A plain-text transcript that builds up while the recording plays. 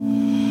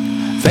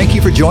Thank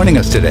you for joining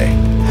us today.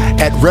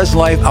 At Res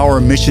Life,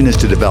 our mission is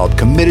to develop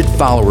committed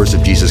followers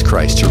of Jesus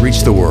Christ to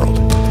reach the world.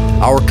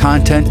 Our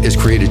content is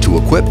created to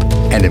equip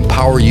and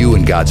empower you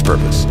in God's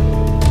purpose.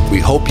 We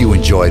hope you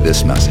enjoy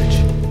this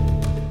message.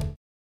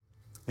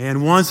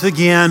 And once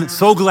again,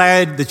 so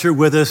glad that you're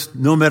with us,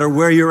 no matter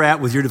where you're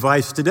at with your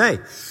device today.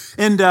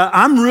 And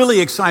I'm really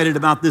excited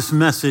about this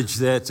message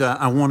that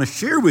I want to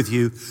share with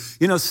you.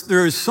 You know,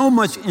 there is so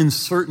much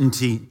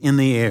uncertainty in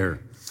the air.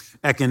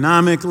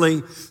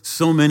 Economically,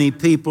 so many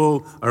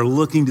people are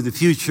looking to the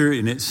future,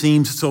 and it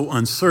seems so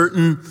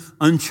uncertain,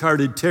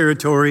 uncharted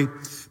territory.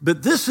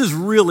 But this is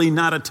really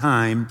not a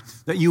time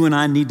that you and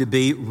I need to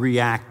be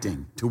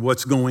reacting to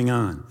what's going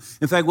on.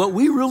 In fact, what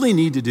we really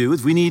need to do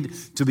is we need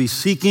to be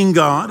seeking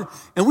God,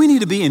 and we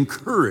need to be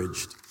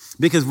encouraged.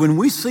 Because when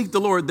we seek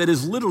the Lord, that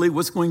is literally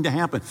what's going to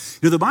happen.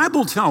 You know, the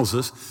Bible tells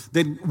us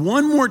that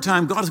one more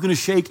time, God is going to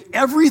shake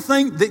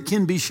everything that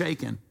can be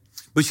shaken.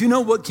 But you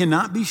know what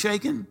cannot be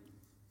shaken?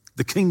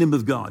 The kingdom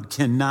of God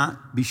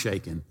cannot be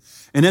shaken.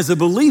 And as a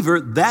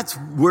believer, that's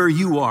where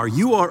you are.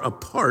 You are a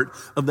part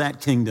of that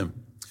kingdom.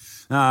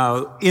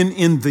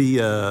 In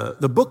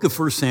the book of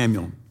 1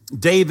 Samuel,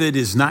 David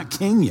is not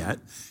king yet.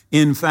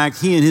 In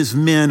fact, he and his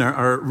men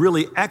are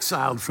really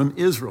exiled from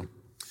Israel.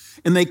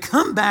 And they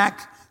come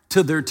back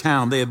to their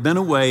town. They have been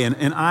away,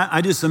 and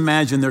I just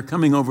imagine they're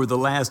coming over the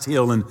last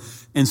hill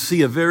and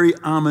see a very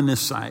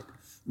ominous sight.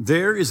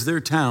 There is their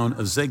town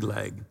of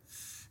Ziklag.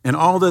 And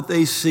all that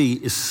they see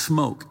is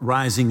smoke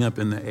rising up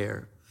in the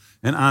air.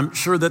 And I'm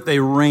sure that they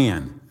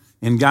ran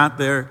and got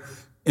there.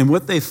 And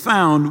what they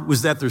found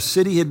was that their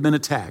city had been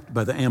attacked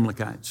by the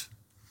Amalekites.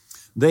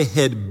 They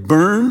had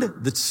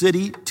burned the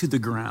city to the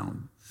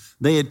ground.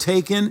 They had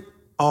taken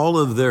all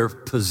of their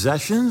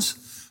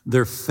possessions,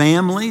 their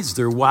families,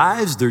 their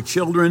wives, their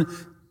children.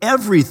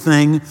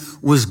 Everything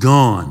was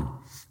gone.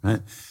 Right?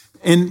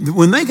 And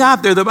when they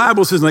got there, the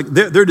Bible says, like,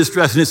 they're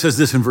distressed. And it says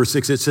this in verse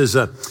 6. It says,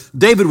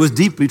 David was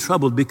deeply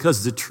troubled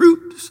because the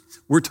troops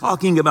were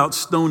talking about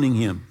stoning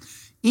him.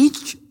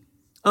 Each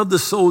of the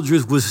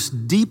soldiers was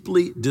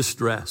deeply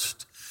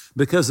distressed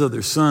because of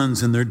their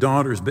sons and their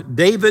daughters. But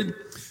David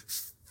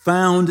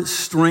found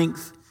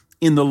strength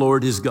in the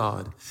Lord his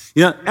God.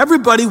 You know,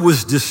 everybody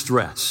was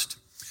distressed.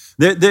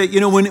 You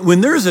know,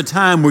 when there's a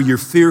time where you're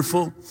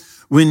fearful,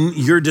 when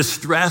you're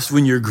distressed,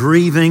 when you're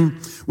grieving,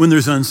 when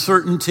there's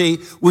uncertainty,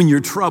 when you're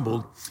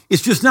troubled,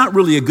 it's just not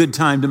really a good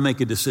time to make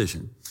a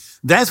decision.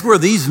 That's where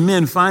these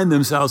men find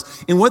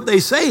themselves. And what they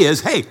say is,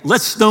 hey,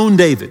 let's stone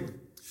David.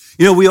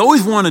 You know, we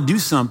always want to do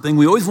something.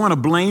 We always want to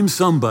blame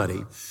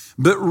somebody.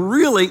 But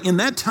really, in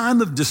that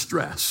time of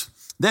distress,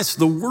 that's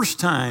the worst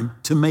time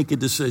to make a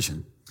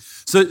decision.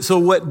 So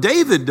what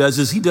David does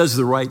is he does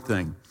the right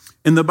thing.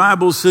 And the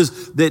Bible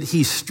says that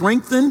he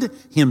strengthened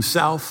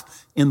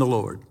himself in the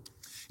Lord.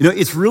 You know,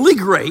 it's really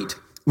great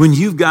when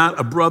you've got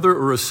a brother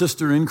or a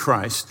sister in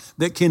Christ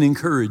that can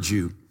encourage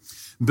you.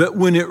 But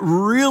when it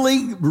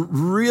really,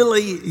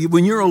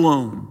 when you're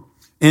alone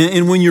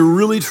and when you're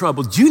really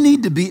troubled, you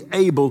need to be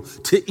able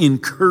to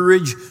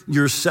encourage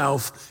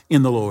yourself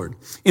in the Lord.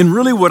 And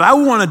really what I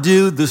want to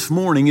do this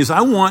morning is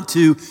I want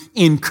to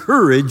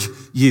encourage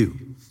you.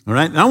 All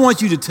right. And I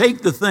want you to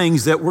take the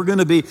things that we're going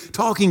to be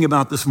talking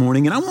about this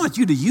morning, and I want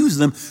you to use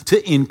them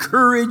to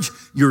encourage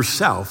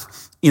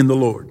yourself in the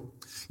Lord.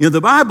 You know,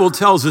 the Bible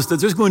tells us that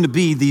there's going to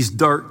be these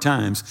dark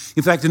times.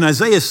 In fact, in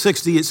Isaiah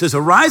 60, it says,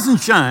 "Arise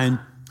and shine,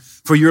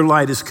 for your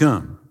light is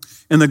come,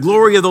 and the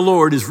glory of the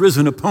Lord is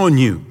risen upon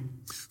you.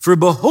 For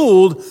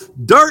behold,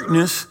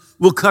 darkness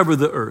will cover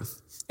the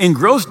earth, and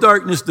gross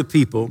darkness the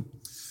people.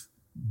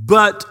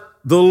 But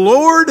the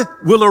Lord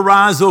will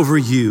arise over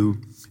you,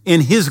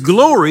 and his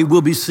glory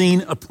will be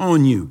seen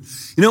upon you."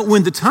 You know,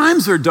 when the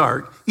times are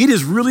dark, it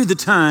is really the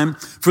time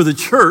for the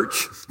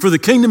church, for the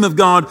kingdom of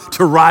God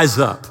to rise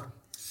up.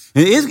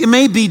 And it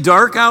may be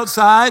dark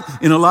outside,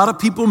 and a lot of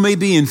people may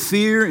be in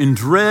fear and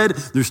dread.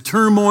 There's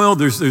turmoil,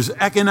 there's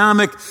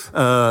economic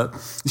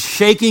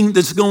shaking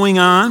that's going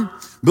on.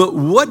 But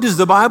what does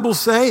the Bible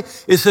say?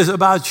 It says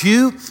about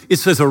you, it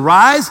says,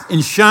 "Arise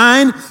and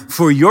shine,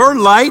 for your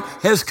light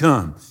has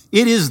come."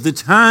 It is the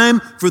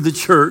time for the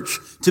church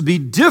to be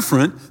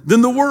different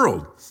than the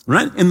world,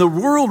 right? And the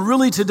world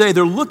really today,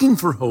 they're looking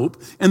for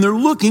hope and they're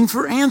looking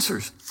for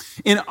answers.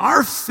 And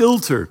our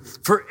filter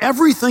for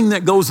everything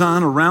that goes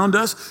on around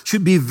us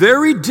should be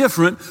very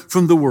different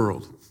from the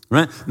world,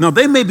 right? Now,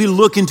 they may be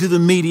looking to the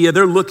media,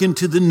 they're looking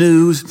to the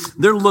news,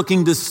 they're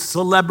looking to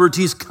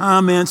celebrities'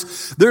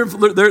 comments,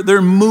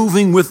 they're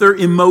moving with their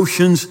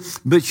emotions,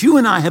 but you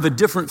and I have a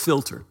different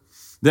filter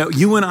that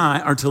you and I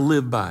are to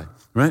live by,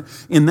 right?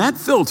 And that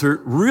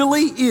filter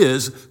really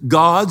is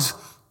God's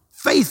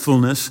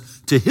faithfulness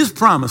to his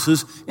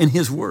promises and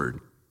his word.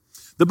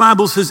 The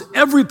Bible says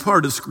every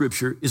part of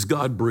Scripture is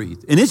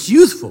God-breathed, and it's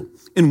useful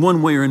in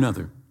one way or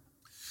another,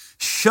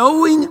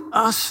 showing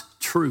us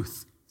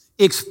truth,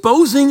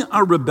 exposing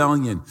our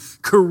rebellion,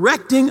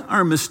 correcting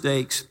our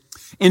mistakes,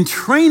 and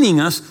training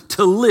us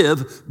to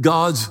live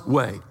God's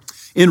way.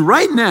 And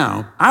right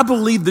now, I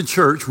believe the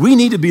church, we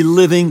need to be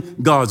living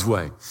God's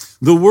way.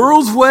 The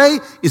world's way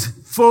is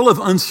full of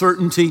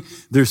uncertainty.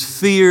 There's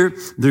fear.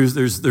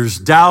 There's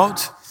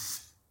doubt.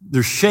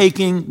 There's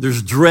shaking.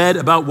 There's dread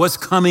about what's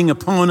coming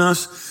upon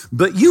us.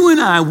 But you and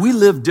I, we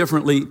live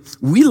differently.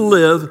 We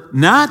live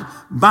not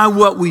by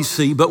what we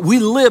see, but we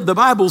live, the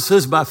Bible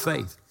says, by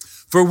faith.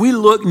 For we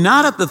look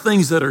not at the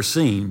things that are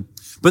seen,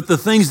 but the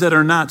things that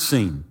are not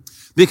seen.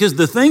 Because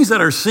the things that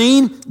are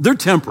seen, they're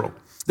temporal.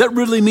 That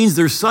really means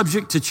they're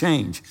subject to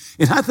change.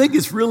 And I think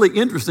it's really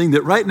interesting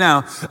that right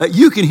now,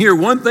 you can hear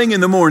one thing in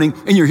the morning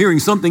and you're hearing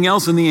something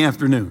else in the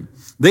afternoon.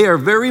 They are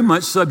very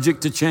much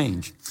subject to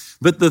change.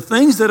 But the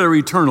things that are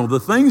eternal, the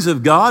things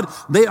of God,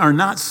 they are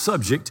not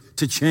subject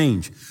to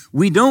change.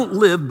 We don't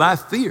live by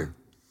fear.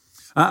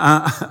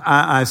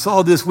 I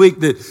saw this week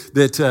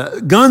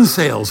that gun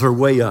sales are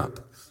way up,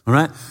 all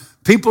right?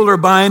 People are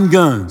buying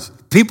guns.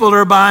 People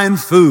are buying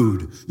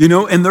food,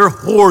 and they're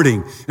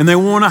hoarding, and they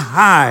want to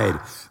hide.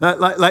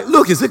 Like,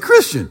 look, as a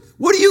Christian,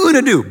 what are you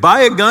going to do?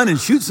 Buy a gun and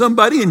shoot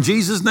somebody in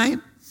Jesus'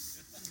 name?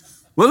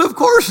 Well, of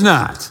course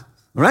not,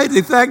 right?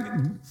 In fact,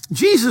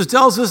 Jesus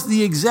tells us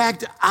the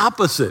exact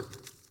opposite.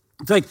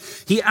 In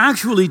fact, he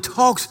actually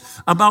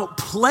talks about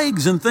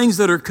plagues and things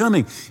that are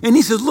coming. And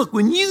he says, look,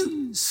 when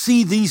you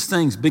see these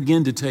things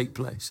begin to take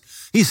place,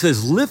 he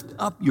says, lift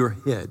up your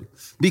head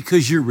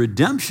because your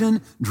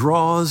redemption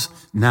draws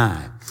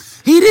nigh.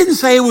 He didn't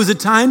say it was a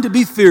time to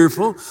be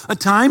fearful, a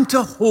time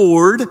to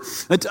hoard,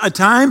 a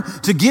time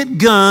to get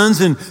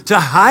guns and to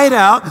hide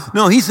out.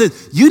 No, he said,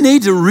 you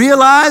need to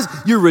realize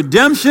your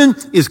redemption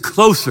is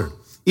closer.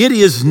 It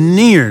is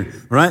near,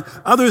 right?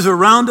 Others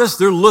around us,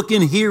 they're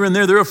looking here and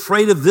there. They're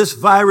afraid of this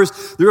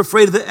virus. They're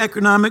afraid of the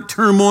economic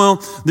turmoil.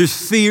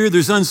 There's fear.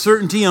 There's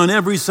uncertainty on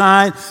every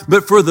side.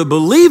 But for the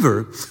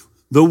believer,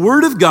 the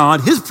Word of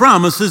God, His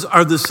promises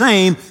are the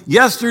same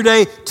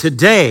yesterday,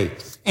 today,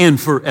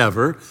 and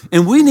forever.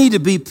 And we need to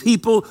be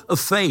people of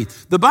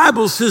faith. The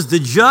Bible says the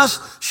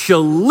just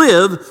shall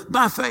live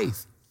by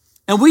faith.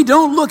 And we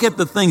don't look at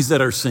the things that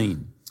are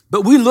seen,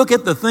 but we look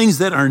at the things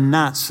that are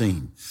not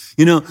seen.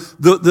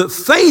 The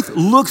faith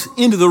looks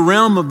into the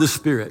realm of the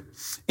Spirit,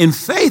 and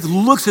faith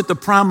looks at the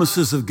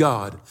promises of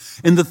God.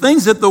 And the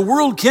things that the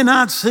world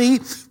cannot see,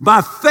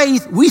 by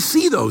faith, we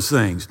see those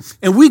things,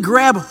 and we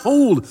grab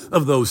hold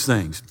of those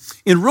things.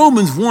 In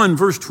Romans 1,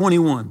 verse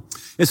 21,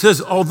 it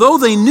says, although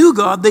they knew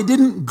God, they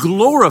didn't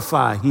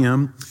glorify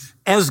Him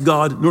as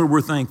God, nor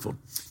were thankful.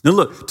 Now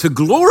look, to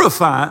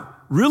glorify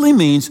really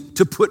means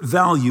to put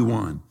value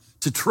on,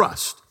 to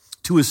trust,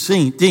 to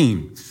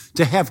esteem,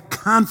 to have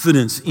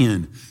confidence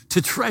in,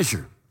 to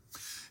treasure.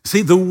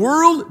 See, the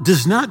world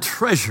does not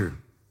treasure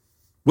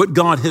what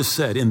God has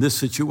said in this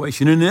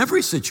situation, in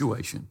every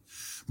situation.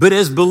 But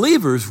as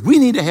believers, we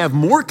need to have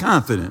more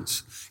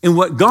confidence in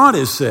what God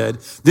has said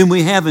than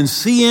we have in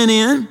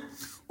CNN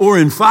or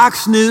in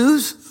Fox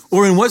News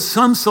or in what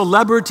some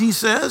celebrity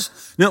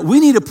says. No, we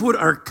need to put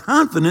our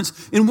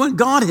confidence in what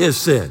God has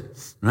said,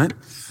 right?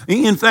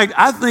 In fact,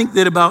 I think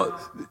that about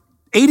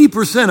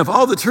 80% of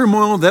all the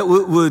turmoil that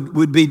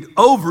would be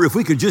over if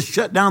we could just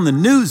shut down the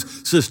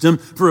news system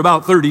for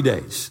about 30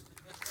 days.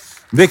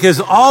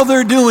 Because all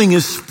they're doing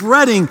is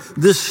spreading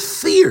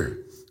this fear,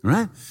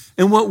 right?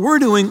 And what we're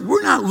doing,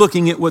 we're not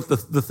looking at what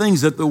the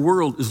things that the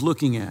world is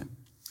looking at.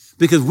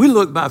 Because we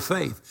look by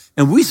faith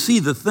and we see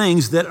the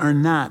things that are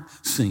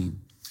not seen.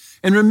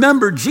 And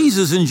remember,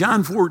 Jesus in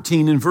John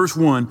 14 in verse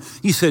 1,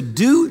 he said,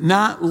 do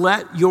not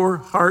let your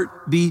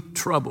heart be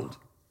troubled.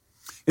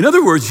 In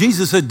other words,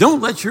 Jesus said, don't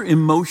let your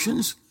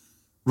emotions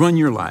run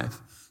your life.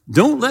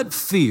 Don't let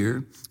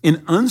fear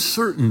and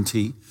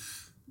uncertainty,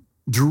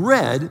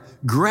 dread,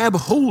 grab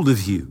hold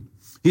of you.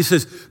 He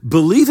says,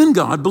 believe in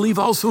God, believe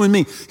also in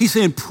me. He's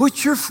saying,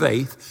 put your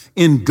faith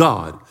in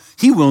God.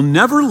 He will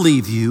never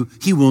leave you.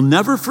 He will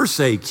never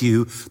forsake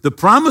you. The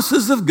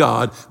promises of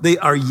God, they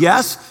are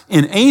yes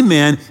and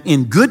amen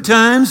in good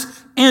times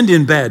and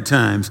in bad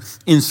times,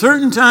 in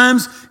certain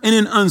times and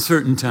in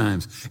uncertain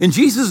times. And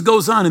Jesus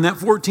goes on in that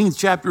 14th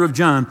chapter of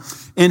John,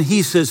 and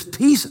he says,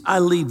 peace I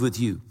leave with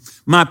you.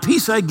 My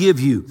peace I give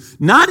you,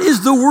 not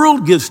as the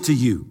world gives to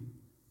you,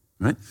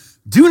 right?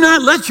 Do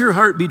not let your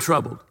heart be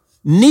troubled,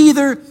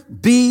 neither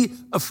be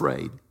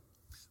afraid.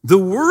 The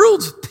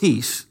world's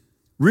peace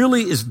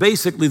really is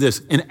basically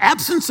this: an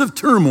absence of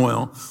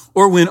turmoil,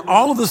 or when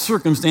all of the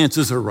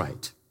circumstances are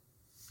right.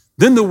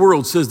 Then the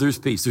world says there's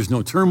peace. There's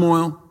no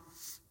turmoil.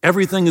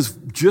 Everything is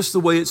just the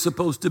way it's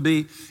supposed to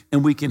be,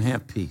 and we can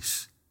have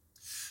peace.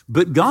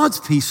 But God's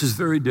peace is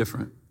very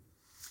different.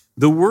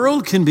 The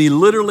world can be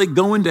literally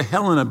going to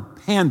hell in a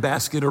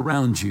handbasket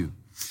around you,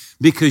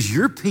 because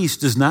your peace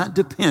does not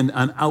depend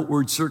on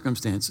outward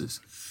circumstances.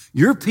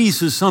 Your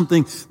peace is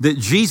something that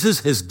Jesus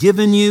has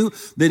given you,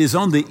 that is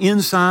on the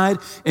inside,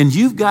 and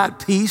you've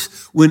got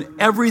peace when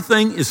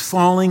everything is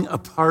falling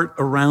apart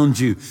around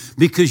you,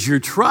 because your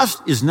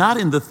trust is not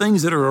in the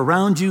things that are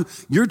around you.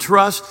 Your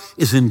trust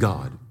is in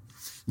God.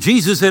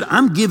 Jesus said,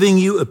 I'm giving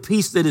you a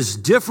peace that is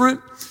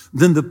different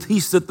than the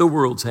peace that the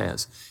world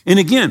has. And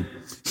again,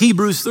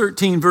 Hebrews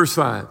 13, verse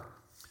 5,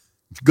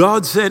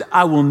 God said,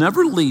 I will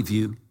never leave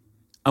you.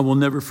 I will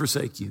never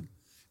forsake you.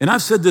 And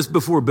I've said this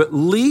before, but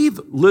leave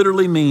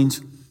literally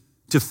means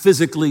to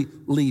physically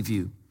leave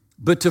you.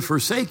 But to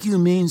forsake you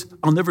means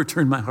I'll never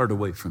turn my heart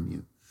away from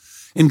you.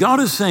 And God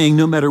is saying,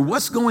 no matter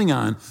what's going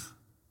on,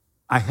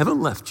 I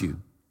haven't left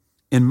you,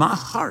 and my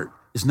heart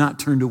is not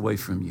turned away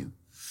from you.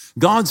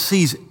 God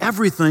sees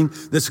everything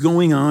that's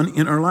going on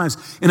in our lives.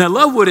 And I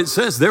love what it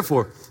says,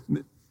 therefore.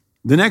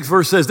 The next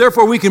verse says,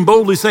 therefore we can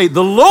boldly say,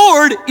 the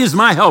Lord is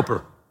my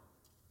helper.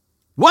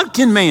 What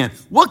can man,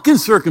 what can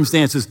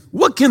circumstances,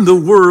 what can the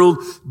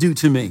world do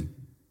to me?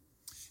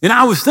 And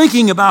I was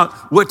thinking about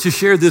what to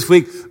share this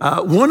week.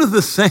 One of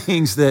the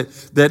sayings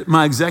that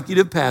my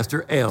executive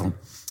pastor, Al,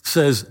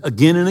 says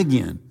again and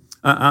again,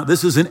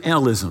 this is an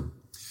Alism.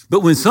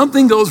 But when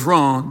something goes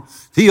wrong,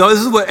 this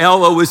is what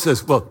Al always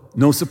says, well,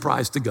 no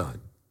surprise to God.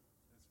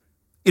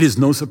 It is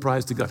no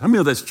surprise to God. How many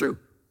know that's true?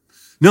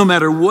 No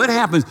matter what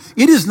happens,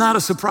 it is not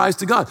a surprise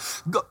to God.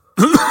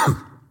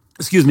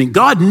 Excuse me,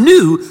 God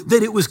knew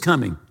that it was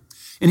coming.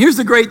 And here's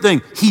the great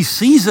thing. He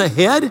sees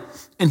ahead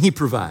and he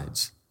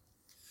provides.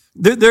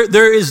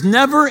 There is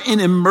never an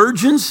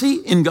emergency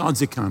in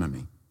God's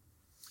economy.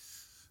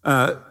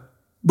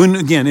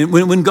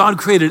 When God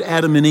created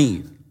Adam and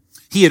Eve,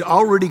 he had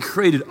already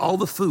created all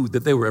the food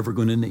that they were ever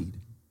going to need.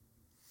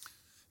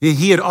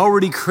 He had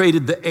already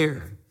created the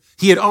air.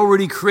 He had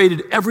already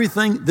created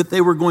everything that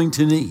they were going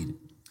to need.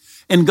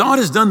 And God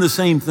has done the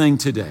same thing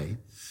today.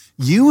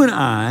 You and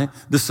I,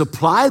 the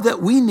supply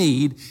that we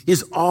need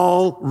is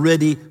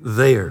already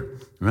there,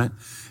 right?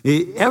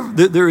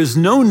 There is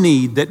no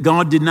need that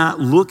God did not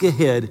look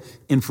ahead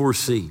and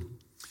foresee.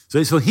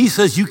 So he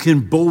says you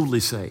can boldly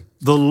say,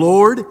 the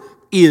Lord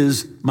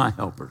is my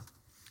helper.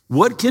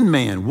 What can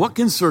man, what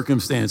can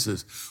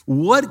circumstances,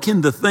 what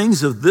can the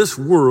things of this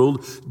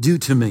world do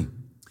to me?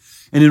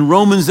 And in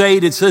Romans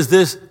 8, it says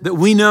this, that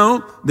we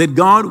know that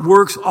God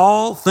works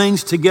all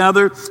things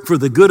together for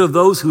the good of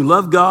those who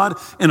love God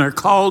and are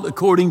called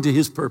according to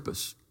his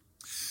purpose.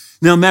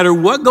 Now, no matter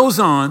what goes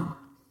on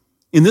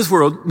in this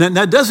world,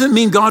 that doesn't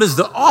mean God is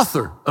the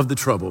author of the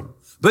trouble,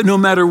 but no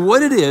matter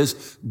what it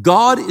is,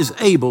 God is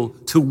able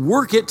to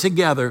work it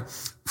together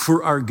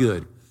for our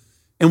good.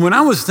 And when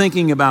I was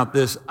thinking about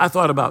this, I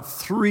thought about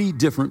three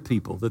different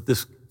people that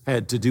this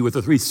had to do with,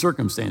 the three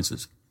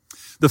circumstances.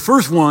 The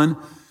first one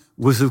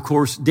was, of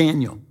course,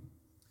 Daniel.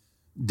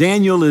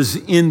 Daniel is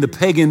in the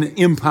pagan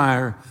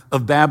empire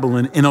of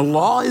Babylon, and a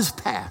law is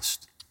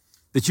passed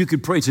that you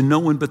could pray to no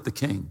one but the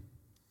king.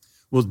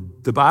 Well,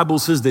 the Bible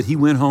says that he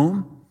went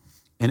home,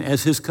 and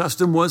as his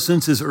custom was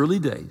since his early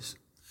days,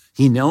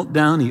 he knelt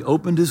down, he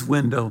opened his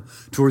window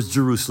towards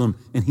Jerusalem,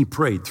 and he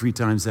prayed 3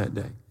 times that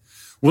day.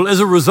 Well, as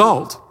a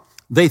result,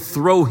 they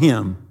throw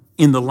him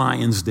in the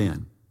lion's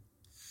den.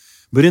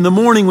 But in the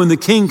morning when the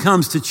king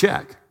comes to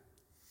check,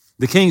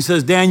 the king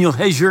says, Daniel,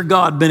 has your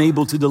God been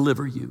able to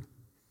deliver you?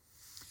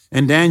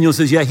 And Daniel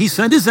says, yeah, he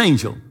sent his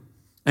angel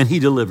and he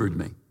delivered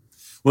me.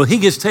 Well, he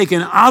gets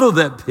taken out of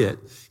that pit.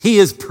 He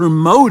is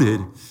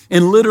promoted,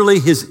 and literally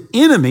his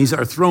enemies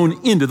are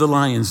thrown into the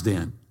lion's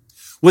den.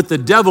 What the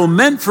devil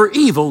meant for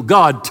evil,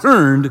 God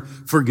turned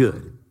for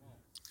good.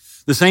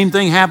 The same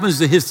thing happens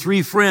to his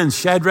 3 friends,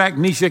 Shadrach,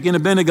 Meshach, and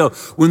Abednego.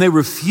 When they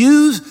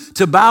refuse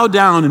to bow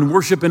down and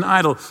worship an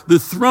idol, they're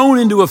thrown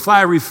into a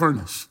fiery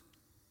furnace.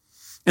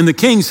 And the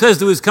king says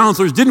to his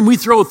counselors, didn't we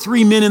throw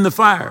 3 men in the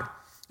fire?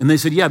 And they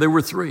said, yeah, there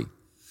were 3.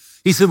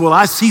 He said, well,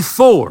 I see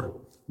 4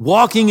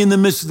 walking in the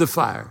midst of the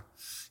fire.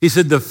 He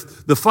said, the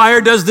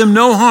fire does them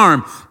no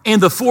harm,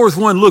 and the 4th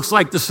one looks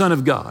like the Son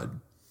of God.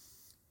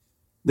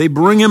 They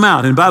bring him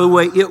out. And by the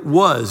way, it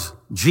was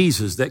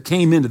Jesus that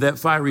came into that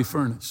fiery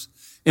furnace.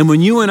 And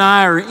when you and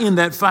I are in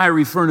that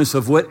fiery furnace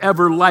of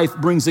whatever life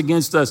brings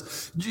against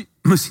us,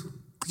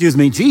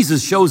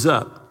 Jesus shows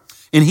up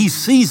and he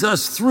sees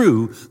us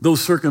through those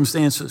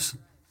circumstances,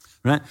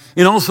 right?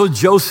 And also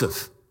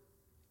Joseph.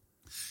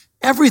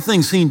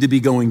 Everything seemed to be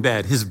going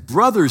bad. His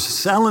brothers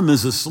sell him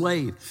as a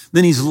slave.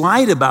 Then he's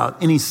lied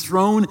about and he's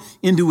thrown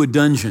into a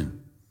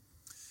dungeon.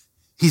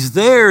 He's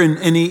there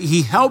and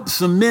he helps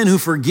some men who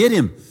forget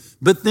him.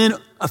 But then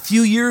a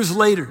few years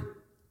later,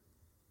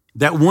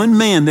 that one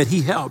man that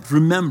he helped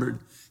remembered.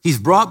 He's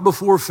brought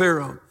before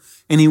Pharaoh,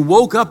 and he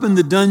woke up in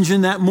the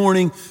dungeon that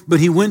morning, but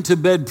he went to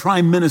bed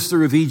prime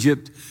minister of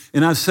Egypt.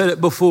 And I've said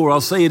it before, I'll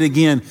say it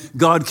again.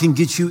 God can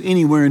get you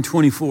anywhere in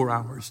 24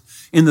 hours.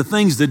 And the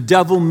things the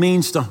devil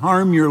means to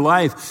harm your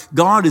life,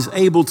 God is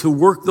able to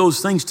work those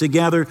things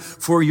together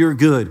for your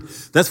good.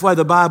 That's why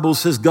the Bible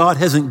says God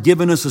hasn't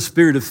given us a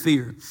spirit of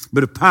fear,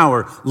 but of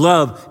power,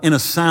 love, and a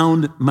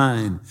sound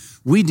mind.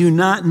 We do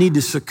not need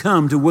to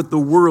succumb to what the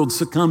world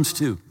succumbs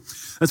to.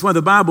 That's why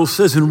the Bible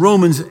says in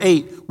Romans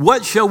 8,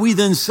 what shall we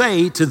then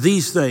say to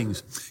these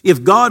things?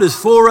 If God is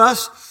for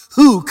us,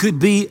 who could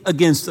be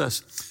against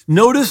us?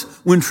 Notice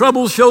when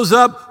trouble shows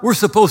up, we're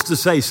supposed to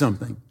say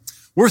something.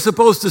 We're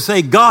supposed to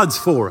say God's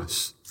for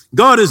us.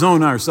 God is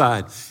on our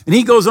side. And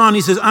he goes on, he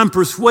says, I'm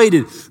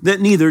persuaded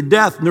that neither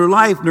death, nor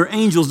life, nor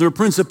angels, nor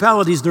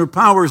principalities, nor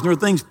powers, nor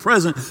things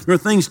present, nor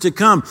things to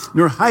come,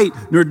 nor height,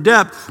 nor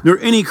depth, nor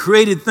any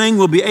created thing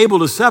will be able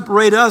to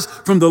separate us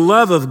from the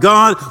love of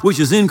God, which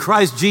is in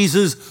Christ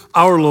Jesus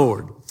our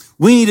Lord.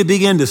 We need to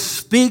begin to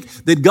speak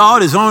that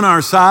God is on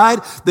our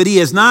side, that he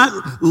has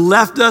not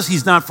left us,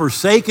 he's not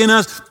forsaken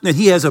us, that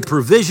he has a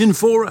provision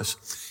for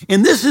us.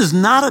 And this is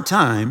not a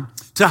time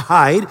to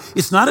hide.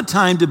 It's not a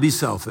time to be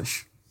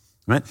selfish,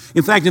 right?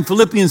 In fact, in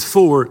Philippians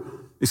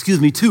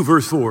 2,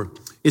 verse 4,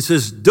 it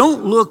says,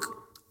 don't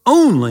look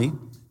only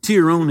to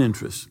your own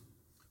interests,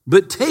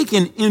 but take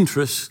an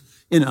interest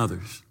in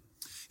others.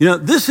 You know,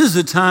 this is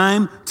a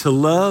time to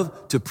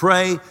love, to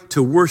pray,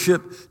 to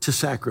worship, to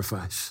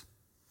sacrifice.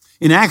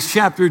 In Acts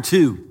chapter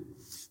 2,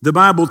 the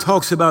Bible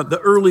talks about the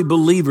early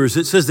believers.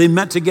 It says they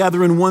met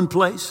together in one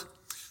place.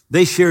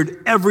 They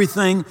shared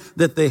everything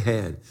that they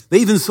had. They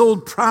even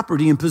sold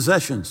property and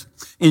possessions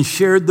and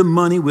shared the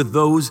money with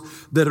those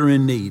that are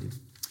in need.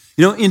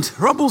 You know, in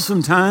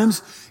troublesome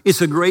times,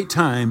 it's a great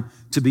time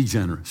to be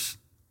generous.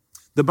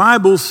 The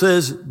Bible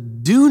says,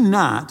 do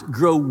not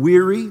grow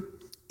weary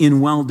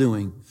in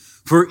well-doing,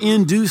 for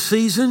in due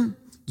season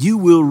you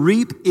will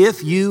reap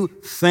if you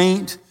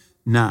faint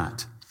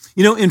not.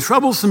 You know, in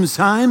troublesome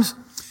times,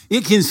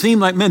 it can seem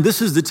like, man,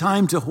 this is the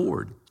time to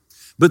hoard.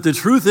 But the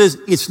truth is,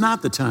 it's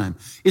not the time.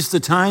 It's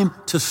the time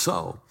to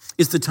sow.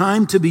 It's the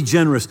time to be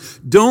generous.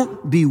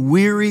 Don't be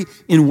weary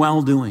in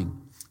well-doing.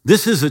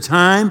 This is a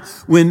time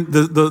when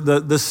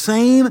the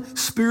same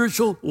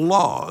spiritual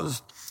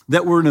laws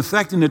that were in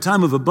effect in a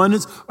time of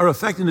abundance are in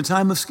effect in a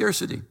time of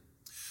scarcity.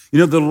 You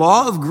know, the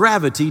law of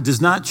gravity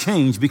does not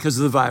change because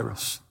of the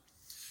virus.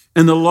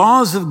 And the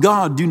laws of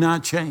God do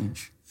not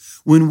change.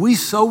 When we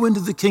sow into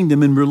the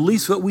kingdom and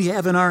release what we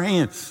have in our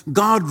hand,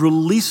 God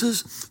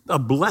releases a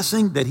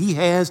blessing that he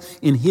has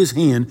in his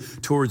hand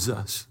towards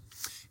us.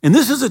 And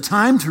this is a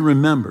time to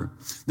remember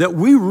that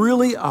we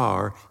really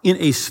are in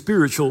a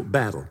spiritual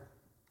battle.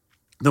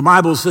 The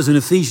Bible says in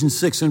Ephesians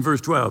 6 and verse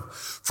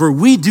 12, for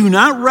we do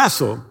not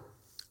wrestle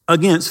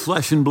against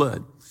flesh and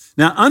blood.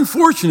 Now,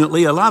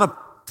 unfortunately, a lot of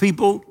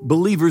people,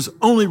 believers,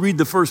 only read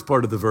the first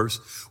part of the verse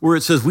where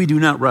it says we do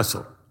not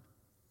wrestle.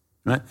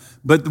 Right?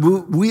 But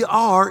we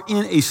are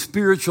in a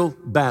spiritual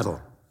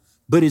battle,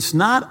 but it's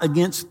not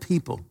against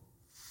people.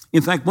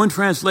 In fact, one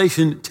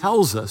translation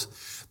tells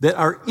us that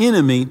our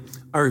enemy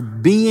are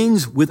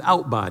beings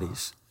without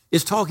bodies.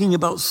 It's talking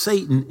about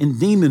Satan and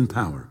demon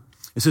power.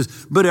 It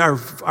says, but our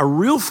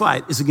real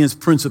fight is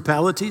against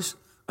principalities,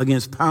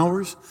 against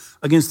powers,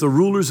 against the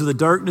rulers of the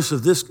darkness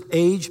of this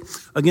age,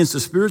 against the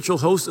spiritual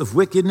host of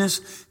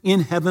wickedness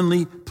in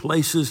heavenly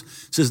places.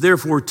 It says,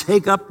 therefore,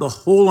 take up the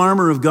whole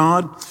armor of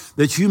God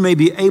that you may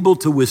be able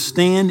to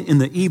withstand in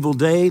the evil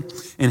day,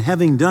 and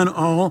having done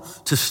all,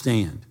 to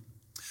stand.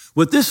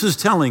 What this is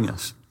telling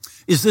us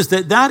is this,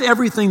 that not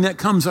everything that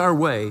comes our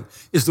way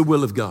is the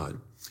will of God.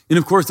 And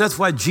of course, that's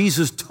why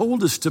Jesus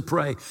told us to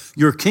pray,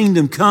 your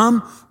kingdom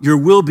come, your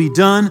will be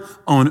done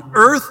on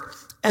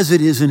earth as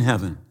it is in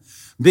heaven.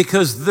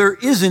 Because there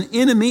is an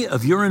enemy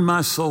of your and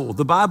my soul.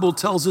 The Bible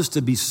tells us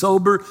to be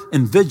sober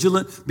and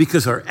vigilant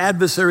because our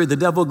adversary, the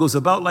devil, goes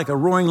about like a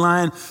roaring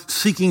lion,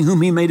 seeking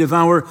whom he may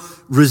devour.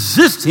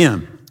 Resist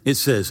him, it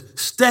says,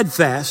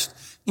 steadfast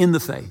in the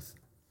faith.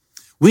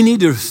 We need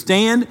to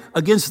stand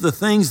against the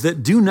things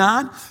that do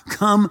not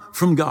come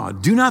from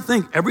God. Do not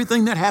think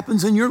everything that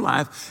happens in your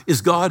life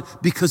is God,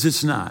 because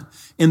it's not.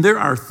 And there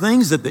are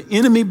things that the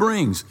enemy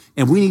brings,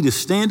 and we need to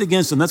stand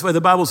against them. That's why the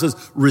Bible says,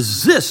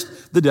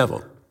 resist the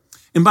devil.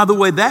 And by the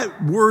way,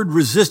 that word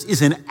resist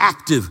is an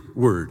active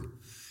word.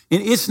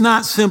 And it's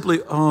not simply,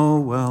 oh,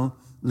 well,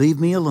 leave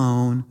me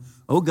alone.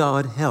 Oh,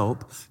 God,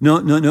 help. No.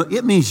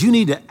 It means you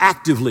need to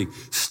actively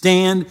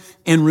stand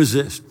and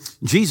resist.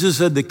 Jesus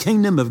said, the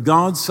kingdom of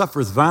God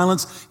suffereth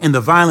violence, and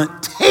the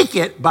violent take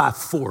it by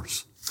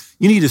force.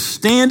 You need to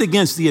stand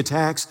against the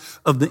attacks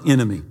of the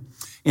enemy.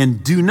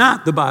 And do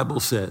not, the Bible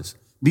says,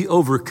 be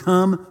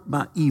overcome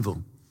by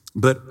evil,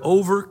 but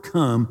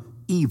overcome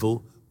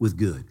evil with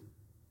good.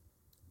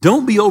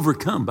 Don't be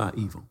overcome by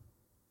evil,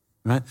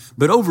 right?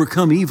 But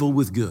overcome evil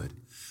with good.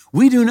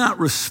 We do not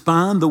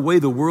respond the way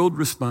the world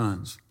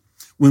responds.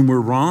 When we're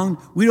wronged,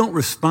 we don't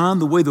respond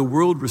the way the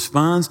world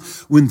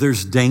responds. When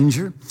there's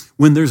danger,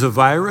 when there's a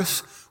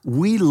virus,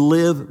 we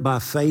live by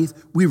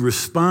faith. We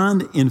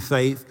respond in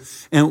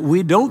faith, and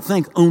we don't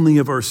think only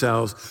of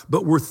ourselves,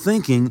 but we're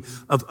thinking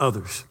of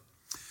others.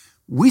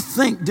 We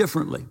think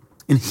differently.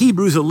 In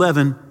Hebrews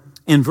 11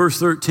 and verse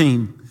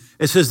 13,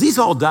 it says, these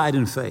all died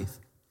in faith,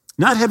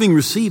 not having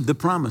received the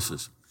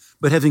promises,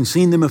 but having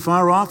seen them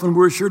afar off and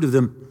were assured of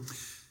them,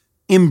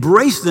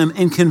 embraced them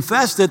and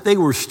confessed that they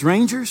were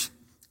strangers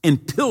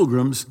and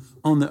pilgrims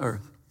on the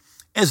earth.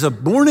 As a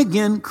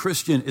born-again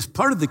Christian, as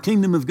part of the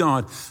kingdom of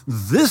God,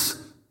 this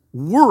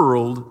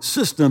world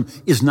system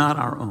is not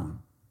our own.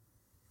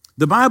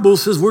 The Bible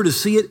says we're to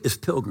see it as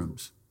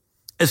pilgrims,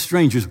 as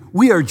strangers.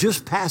 We are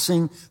just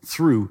passing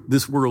through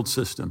this world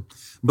system.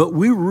 But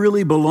we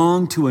really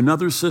belong to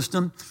another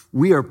system.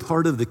 We are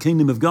part of the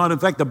kingdom of God. In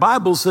fact, the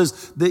Bible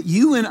says that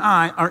you and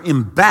I are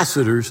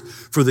ambassadors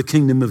for the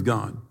kingdom of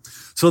God.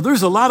 So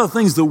there's a lot of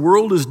things the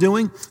world is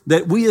doing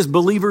that we as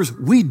believers,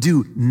 we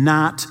do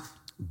not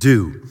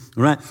do.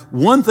 All right?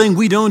 One thing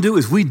we don't do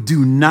is we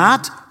do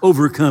not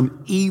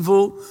overcome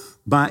evil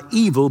by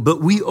evil,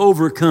 but we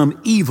overcome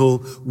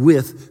evil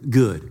with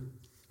good,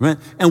 right?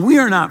 And we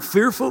are not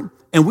fearful,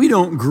 and we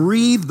don't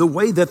grieve the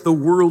way that the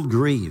world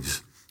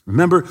grieves.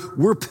 Remember,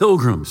 we're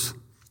pilgrims,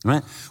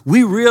 right?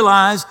 We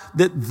realize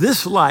that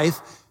this life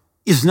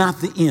is not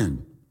the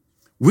end.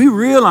 We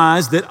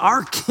realize that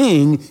our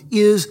King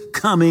is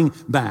coming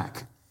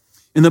back.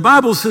 And the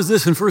Bible says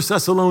this in 1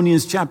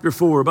 Thessalonians chapter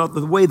 4 about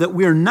the way that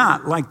we are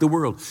not like the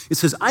world. It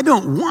says, I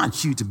don't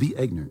want you to be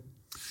ignorant.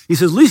 He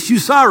says, least you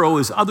sorrow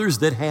as others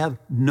that have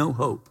no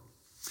hope.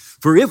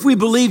 For if we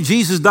believe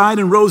Jesus died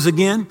and rose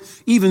again,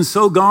 even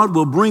so God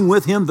will bring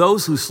with him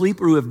those who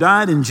sleep or who have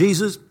died in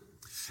Jesus.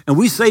 And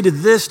we say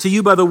to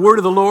you by the word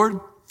of the Lord,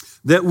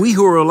 that we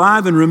who are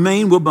alive and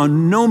remain will by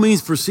no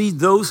means precede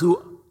those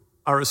who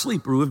are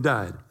asleep or who have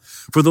died.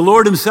 For the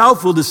Lord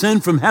himself will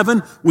descend from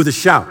heaven with a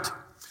shout,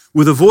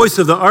 with the voice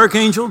of the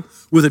archangel,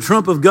 with the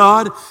trump of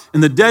God,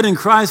 and the dead in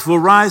Christ will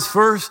rise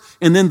first,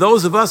 and then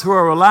those of us who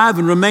are alive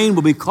and remain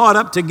will be caught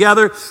up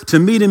together to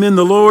meet him in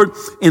the Lord,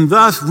 and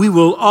thus we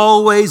will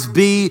always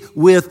be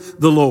with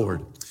the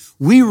Lord.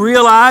 We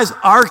realize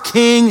our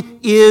King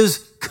is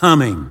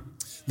coming,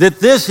 that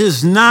this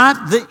is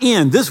not the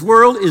end. This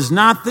world is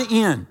not the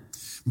end.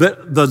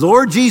 But the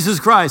Lord Jesus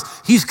Christ,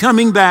 he's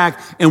coming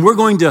back, and we're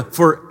going to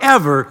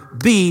forever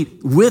be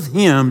with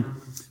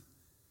him.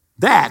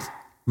 That,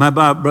 my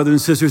brothers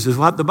and sisters, is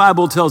what the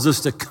Bible tells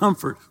us to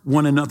comfort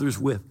one another's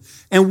with.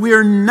 And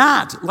we're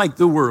not like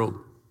the world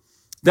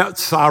that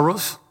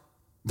sorrows,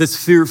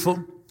 that's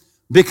fearful,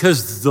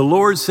 because the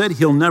Lord said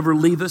he'll never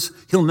leave us,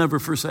 he'll never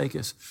forsake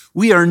us.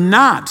 We are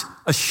not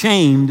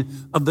ashamed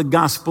of the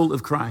gospel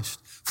of Christ,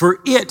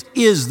 for it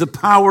is the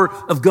power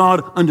of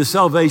God unto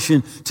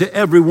salvation to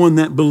everyone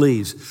that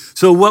believes.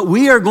 So what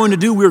we are going to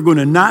do, we're going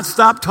to not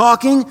stop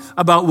talking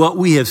about what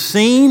we have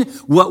seen,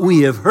 what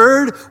we have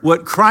heard,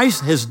 what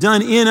Christ has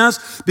done in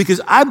us, because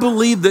I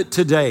believe that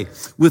today,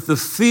 with the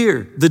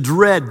fear, the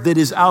dread that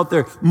is out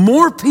there,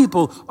 more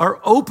people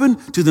are open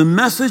to the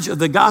message of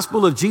the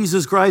gospel of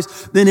Jesus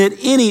Christ than at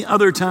any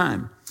other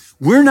time.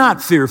 We're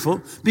not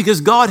fearful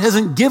because God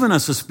hasn't given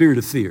us a spirit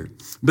of fear,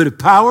 but of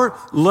power,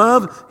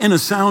 love, and a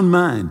sound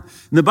mind.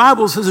 And the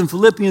Bible says in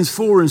Philippians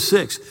 4 and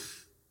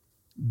 6,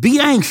 be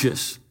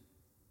anxious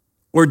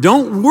or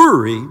don't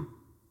worry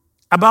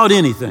about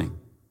anything,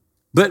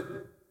 but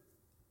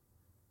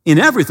in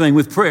everything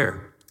with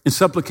prayer and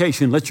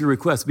supplication, let your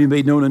requests be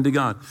made known unto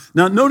God.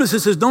 Now notice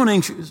it says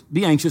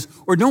be anxious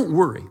or don't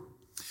worry.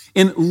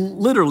 And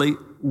literally,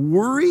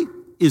 worry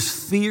is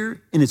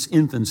fear in its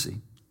infancy.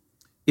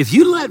 If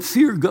you let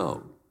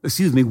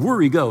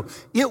worry go,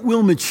 it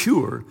will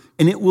mature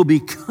and it will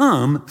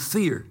become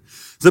fear.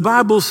 The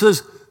Bible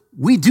says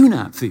we do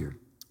not fear.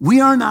 We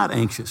are not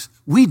anxious.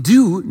 We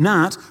do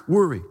not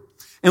worry.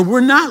 And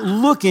we're not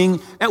looking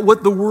at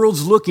what the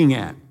world's looking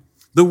at.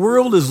 The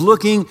world is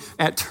looking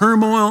at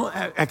turmoil,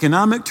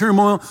 economic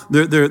turmoil.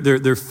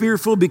 They're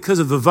fearful because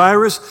of the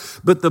virus.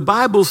 But the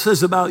Bible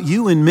says about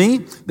you and me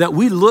that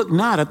we look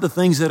not at the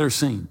things that are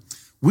seen.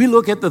 We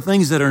look at the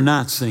things that are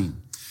not seen.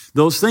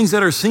 Those things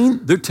that are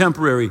seen, they're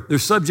temporary. They're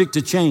subject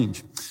to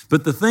change.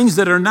 But the things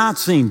that are not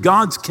seen,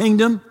 God's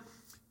kingdom,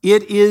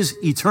 it is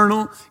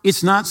eternal.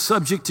 It's not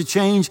subject to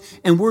change.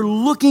 And we're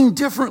looking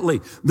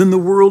differently than the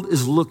world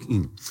is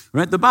looking,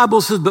 right? The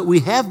Bible says, but we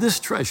have this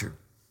treasure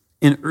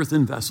in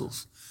earthen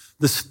vessels.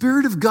 The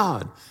Spirit of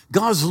God,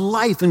 God's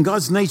life and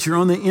God's nature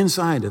on the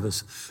inside of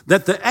us,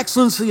 that the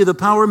excellency of the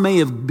power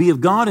may be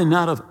of God and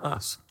not of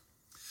us.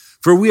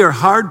 For we are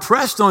hard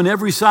pressed on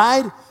every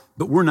side,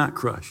 but we're not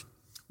crushed.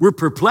 We're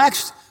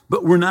perplexed,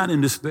 but we're not in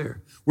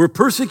despair. We're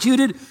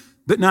persecuted,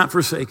 but not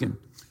forsaken.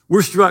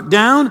 We're struck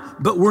down,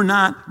 but we're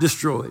not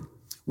destroyed.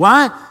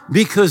 Why?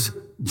 Because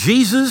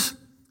Jesus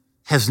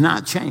has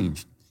not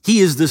changed. He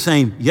is the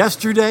same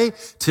yesterday,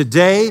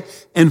 today,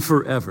 and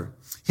forever.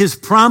 His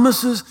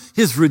promises,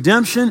 his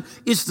redemption,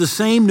 it's the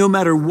same no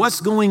matter what's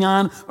going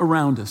on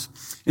around us.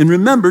 And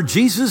remember,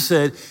 Jesus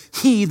said,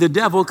 he, the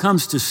devil,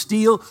 comes to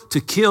steal,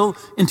 to kill,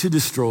 and to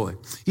destroy.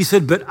 He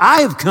said, but I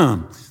have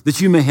come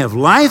that you may have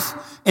life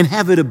and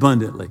have it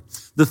abundantly.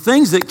 The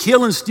things that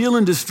kill and steal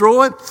and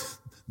destroy,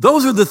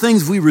 those are the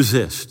things we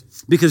resist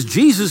because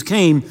Jesus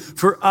came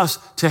for us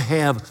to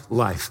have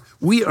life.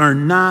 We are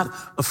not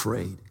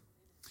afraid.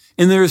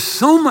 And there is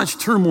so much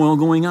turmoil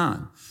going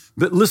on.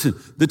 But listen,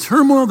 the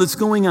turmoil that's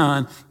going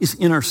on is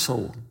in our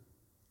soul.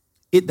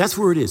 That's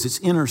where it is. It's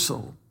in our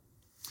soul.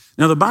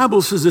 Now, the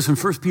Bible says this in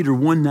 1 Peter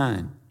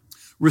 1:9,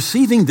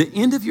 receiving the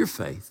end of your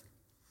faith,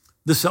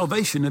 the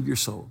salvation of your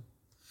soul.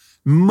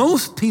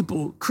 Most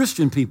people,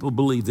 Christian people,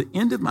 believe the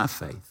end of my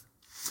faith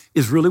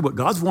is really what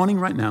God's wanting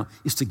right now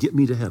is to get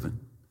me to heaven.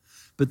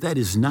 But that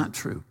is not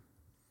true,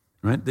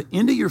 right? The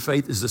end of your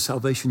faith is the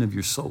salvation of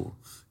your soul,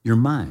 your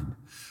mind.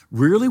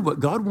 Really,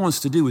 what God wants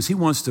to do is he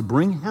wants to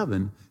bring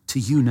heaven to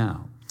you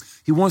now.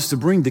 He wants to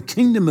bring the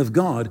kingdom of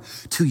God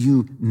to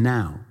you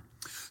now.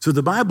 So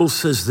the Bible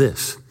says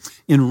this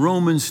in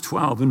Romans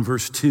 12 and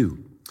verse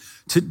 2,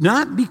 to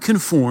not be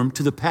conformed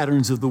to the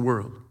patterns of the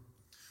world,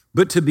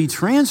 but to be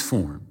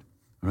transformed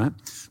all right?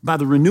 By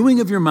the renewing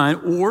of your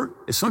mind, or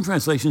as some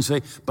translations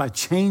say, by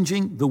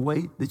changing the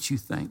way that you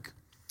think.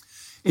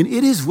 And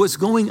it is what's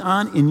going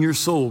on in your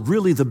soul.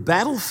 Really, the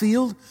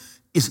battlefield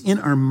is in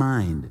our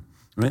mind,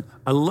 right?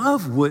 I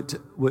love what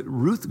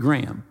Ruth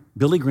Graham,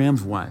 Billy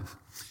Graham's wife,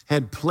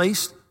 had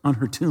placed on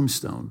her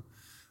tombstone.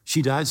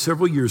 She died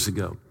several years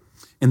ago.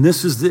 And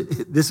this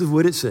is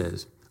what it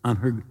says on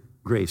her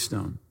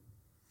gravestone.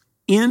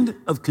 End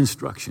of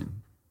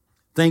construction.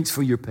 Thanks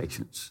for your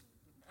patience.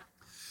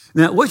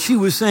 Now, what she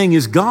was saying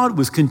is God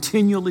was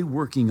continually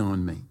working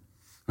on me,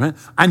 right?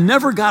 I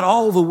never got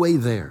all the way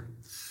there.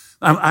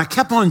 I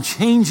kept on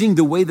changing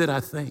the way that I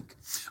think.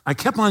 I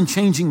kept on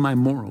changing my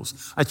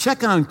morals. I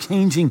kept on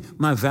changing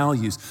my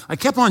values. I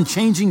kept on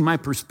changing my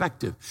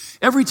perspective.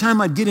 Every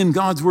time I'd get in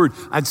God's word,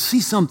 I'd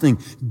see something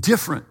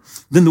different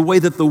than the way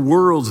that the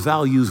world's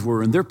values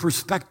were and their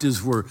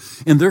perspectives were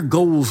and their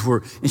goals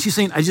were. And she's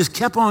saying, I just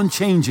kept on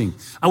changing.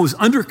 I was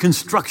under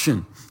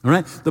construction, all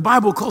right? The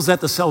Bible calls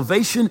that the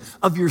salvation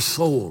of your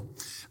soul.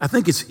 I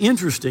think it's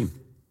interesting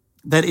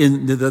that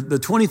in the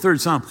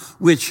 23rd Psalm,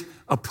 which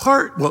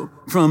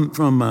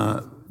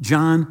from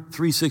John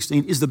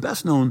 3:16 is the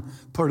best known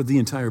part of the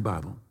entire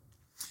Bible.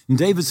 And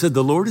David said,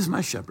 the Lord is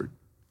my shepherd,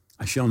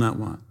 I shall not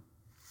want.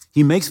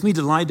 He makes me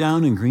to lie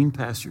down in green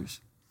pastures.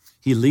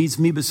 He leads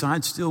me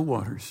beside still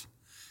waters,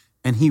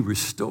 and he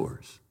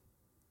restores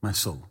my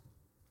soul.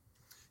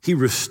 He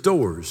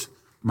restores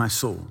my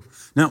soul.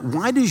 Now,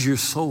 why does your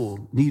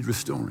soul need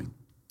restoring?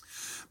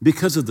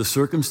 Because of the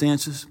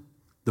circumstances,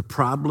 the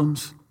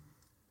problems,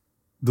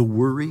 the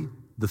worry,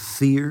 the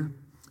fear,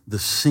 the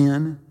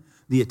sin,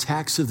 the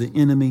attacks of the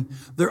enemy.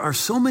 There are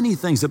so many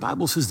things, the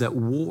Bible says, that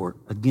war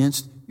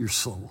against your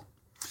soul,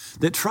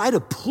 that try to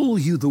pull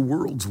you the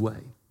world's way,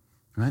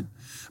 right?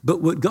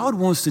 But what God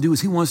wants to do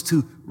is he wants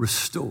to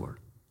restore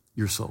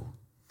your soul.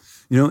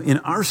 You know,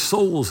 and our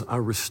souls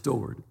are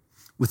restored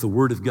with the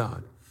word of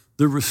God.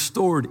 They're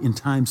restored in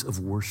times of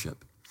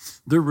worship.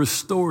 They're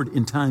restored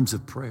in times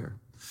of prayer.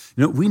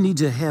 You know, we need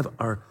to have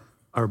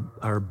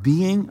our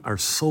being, our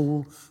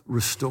soul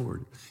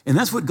restored. And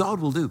that's what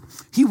God will do.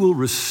 He will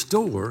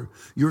restore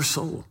your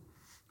soul,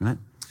 right?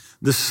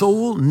 The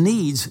soul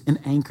needs an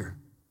anchor.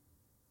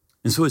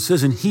 And so it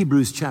says in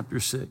Hebrews chapter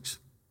 6,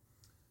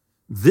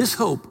 this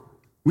hope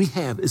we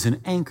have is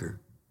an anchor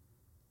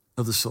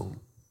of the soul.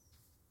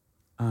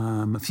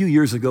 A few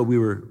years ago, we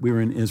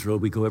were in Israel.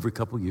 We go every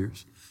couple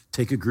years,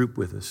 take a group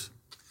with us.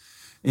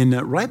 And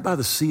right by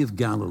the Sea of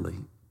Galilee,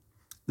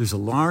 there's a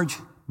large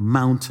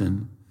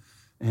mountain.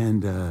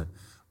 And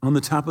on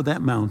the top of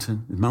that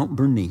mountain, Mount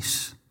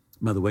Bernice,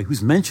 by the way,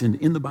 who's mentioned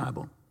in the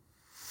Bible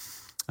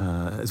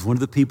as one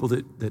of the people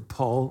that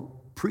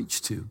Paul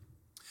preached to.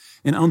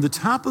 And on the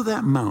top of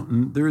that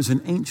mountain, there is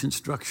an ancient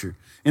structure.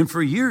 And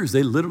for years,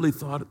 they literally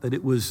thought that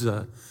it was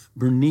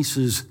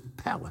Bernice's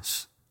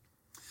palace.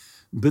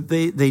 But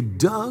they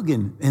dug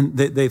and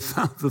they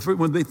found, the first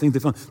one they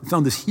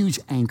found this huge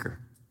anchor,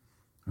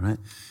 all right?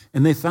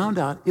 And they found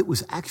out it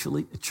was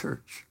actually a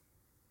church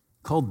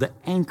called the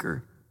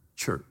Anchor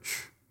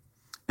Church.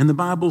 And the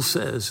Bible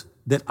says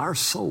that our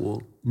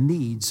soul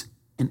needs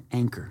an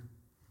anchor,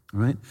 all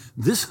right?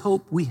 This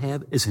hope we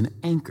have is an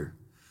anchor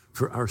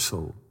for our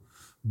soul,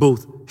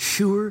 both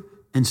sure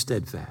and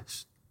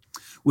steadfast,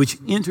 which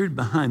entered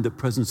behind the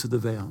presence of the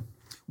veil.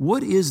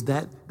 What is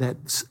that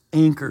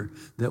anchor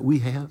that we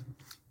have?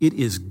 It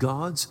is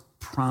God's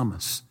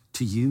promise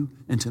to you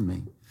and to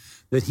me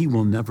that he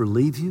will never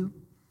leave you,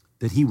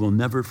 that he will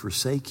never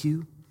forsake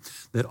you,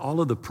 that all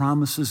of the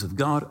promises of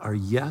God are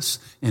yes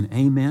and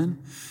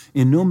amen.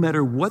 And no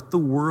matter what the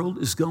world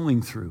is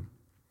going through,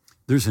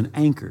 there's an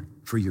anchor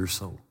for your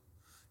soul.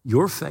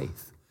 Your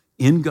faith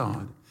in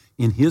God,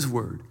 in his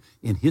word,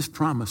 in his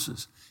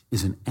promises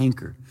is an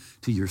anchor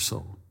to your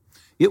soul.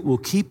 It will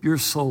keep your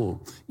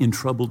soul in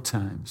troubled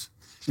times.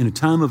 In a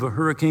time of a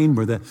hurricane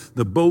where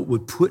the boat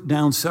would put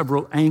down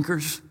several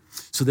anchors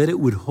so that it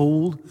would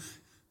hold.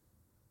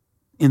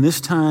 In this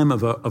time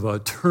of a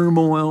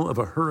turmoil, of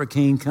a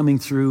hurricane coming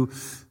through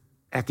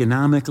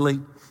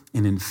economically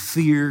and in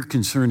fear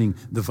concerning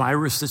the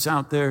virus that's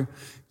out there,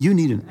 you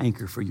need an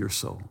anchor for your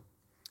soul.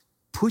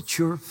 Put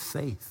your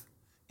faith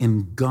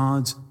in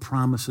God's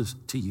promises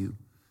to you.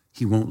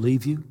 He won't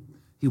leave you.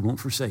 He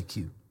won't forsake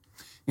you.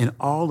 And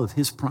all of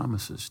his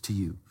promises to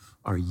you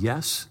are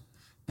yes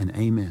and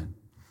amen.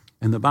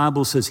 And the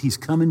Bible says he's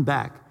coming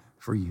back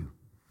for you.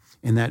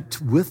 And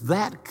that with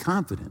that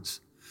confidence,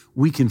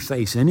 we can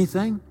face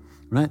anything,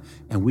 right?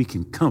 And we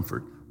can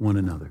comfort one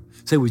another.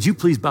 Say, would you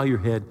please bow your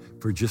head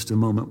for just a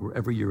moment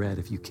wherever you're at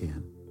if you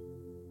can.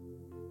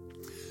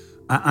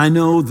 I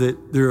know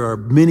that there are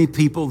many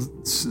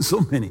people, so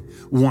many,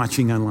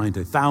 watching online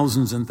today.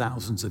 Thousands and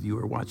thousands of you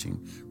are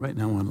watching right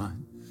now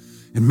online.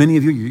 And many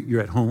of you,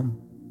 you're at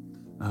home.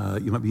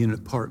 You might be in an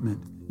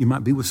apartment. You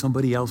might be with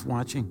somebody else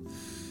watching.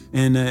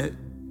 And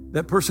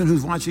that person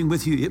who's watching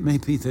with you, it may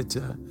be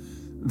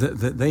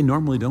that they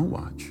normally don't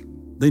watch.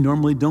 They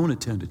normally don't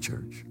attend a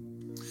church.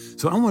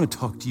 So I want to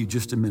talk to you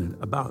just a minute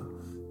about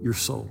your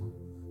soul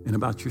and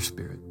about your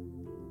spirit.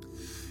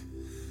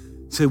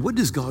 Say, what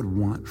does God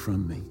want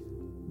from me?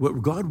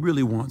 What God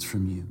really wants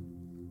from you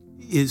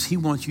is he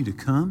wants you to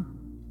come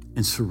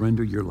and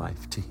surrender your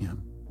life to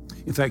him.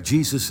 In fact,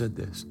 Jesus said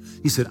this.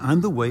 He said,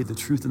 I'm the way, the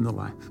truth, and the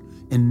life,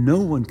 and no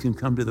one can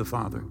come to the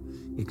Father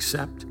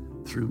except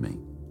through me.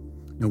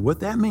 Now, what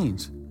that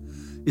means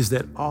is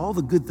that all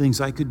the good things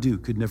I could do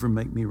could never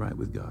make me right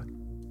with God.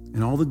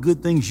 And all the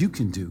good things you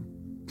can do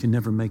can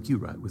never make you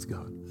right with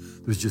God.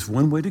 There's just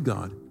one way to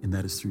God, and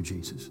that is through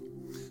Jesus.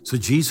 So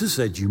Jesus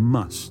said you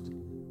must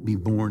be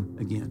born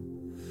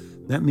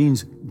again. That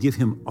means give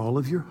him all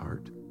of your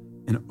heart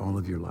and all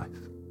of your life.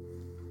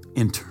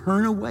 And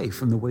turn away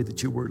from the way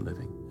that you were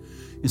living.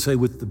 And say,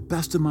 with the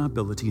best of my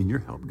ability and your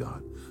help,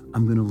 God,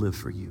 I'm going to live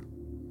for you.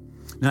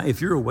 Now, if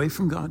you're away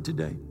from God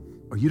today,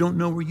 or you don't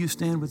know where you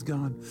stand with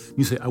God,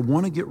 you say, I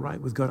want to get right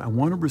with God. I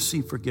want to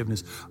receive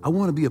forgiveness. I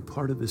want to be a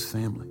part of his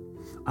family.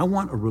 I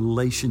want a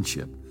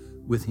relationship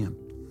with him.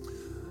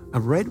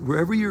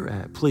 Wherever you're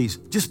at, please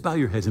just bow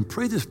your heads and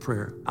pray this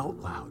prayer out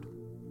loud.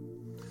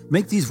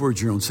 Make these words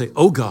your own. Say,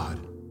 oh God,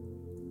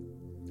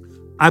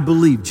 I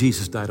believe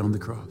Jesus died on the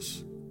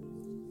cross.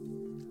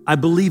 I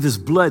believe his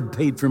blood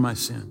paid for my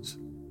sins.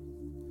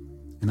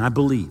 And I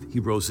believe he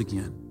rose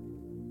again.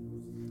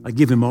 I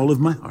give him all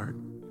of my heart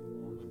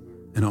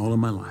and all of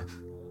my life.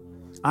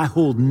 I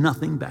hold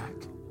nothing back.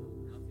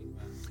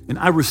 And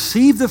I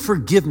receive the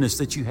forgiveness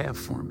that you have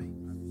for me.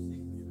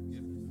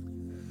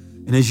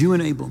 And as you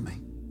enable me,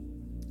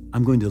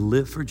 I'm going to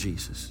live for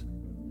Jesus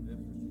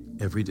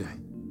every day.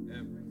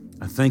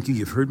 I thank you,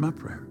 you've heard my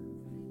prayer,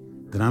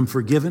 that I'm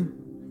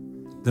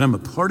forgiven, that I'm a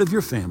part of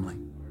your family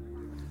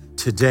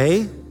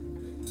today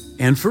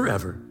and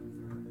forever.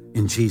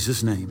 In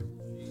Jesus' name,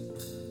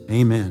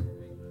 amen.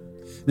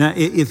 Now,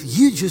 if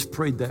you just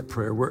prayed that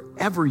prayer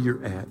wherever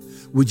you're at,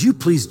 would you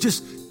please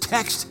just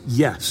text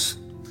yes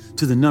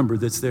to the number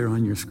that's there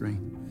on your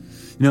screen?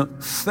 You know,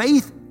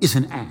 faith is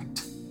an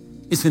act.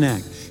 It's an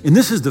act. And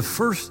this is the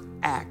first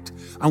act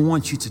I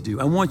want you to do.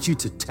 I want you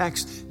to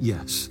text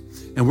yes.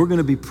 And we're going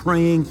to be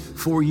praying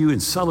for you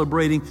and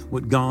celebrating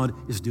what God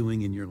is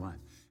doing in your life.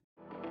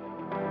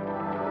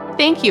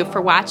 Thank you for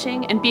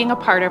watching and being a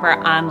part of our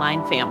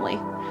online family.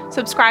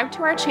 Subscribe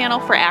to our channel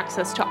for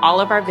access to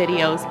all of our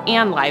videos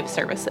and live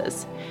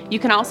services. You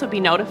can also be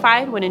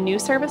notified when a new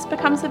service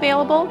becomes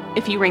available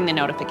if you ring the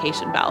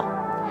notification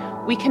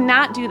bell. We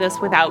cannot do this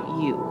without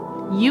you.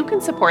 You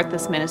can support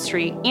this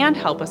ministry and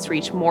help us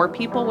reach more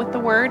people with the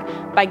word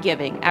by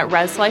giving at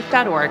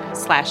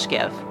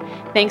reslife.org/give.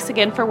 Thanks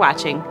again for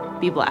watching.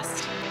 Be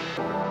blessed.